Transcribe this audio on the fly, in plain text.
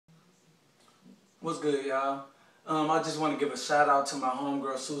What's good, y'all? I just want to give a shout out to my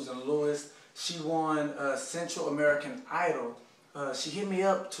homegirl Susan Lewis. She won Central American Idol. She hit me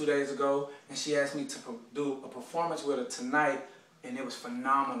up 2 days ago and she asked me to do a performance with her tonight, and it was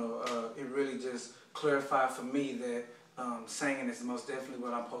phenomenal. It really just clarified for me that singing is most definitely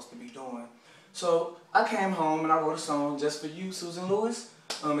what I'm supposed to be doing. So I came home and I wrote a song just for you, Susan Lewis.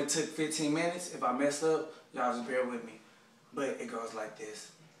 It took 15 minutes. If I mess up, y'all just bear with me. But it goes like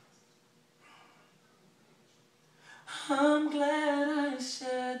this. I'm glad I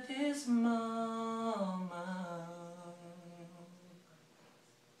shared this moment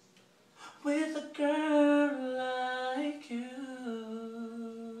with a girl like you.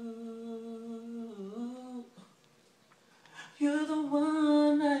 You're the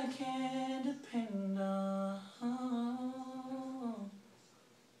one I can depend on.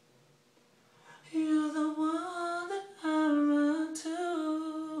 You're the one that I run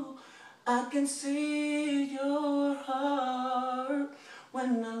to. I can see your heart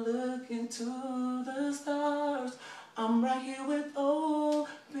when I look into the stars. I'm right here with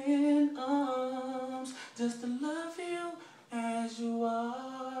open arms, just to love you as you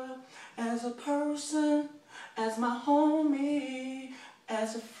are, as a person, as my homie,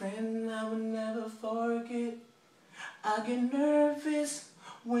 as a friend I will never forget. I get nervous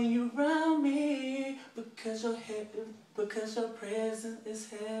when you're around me because your presence is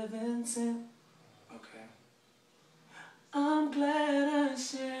heaven sent. Okay. I'm glad I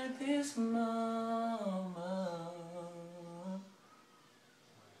shared this moment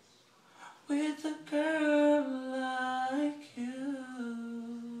with a girl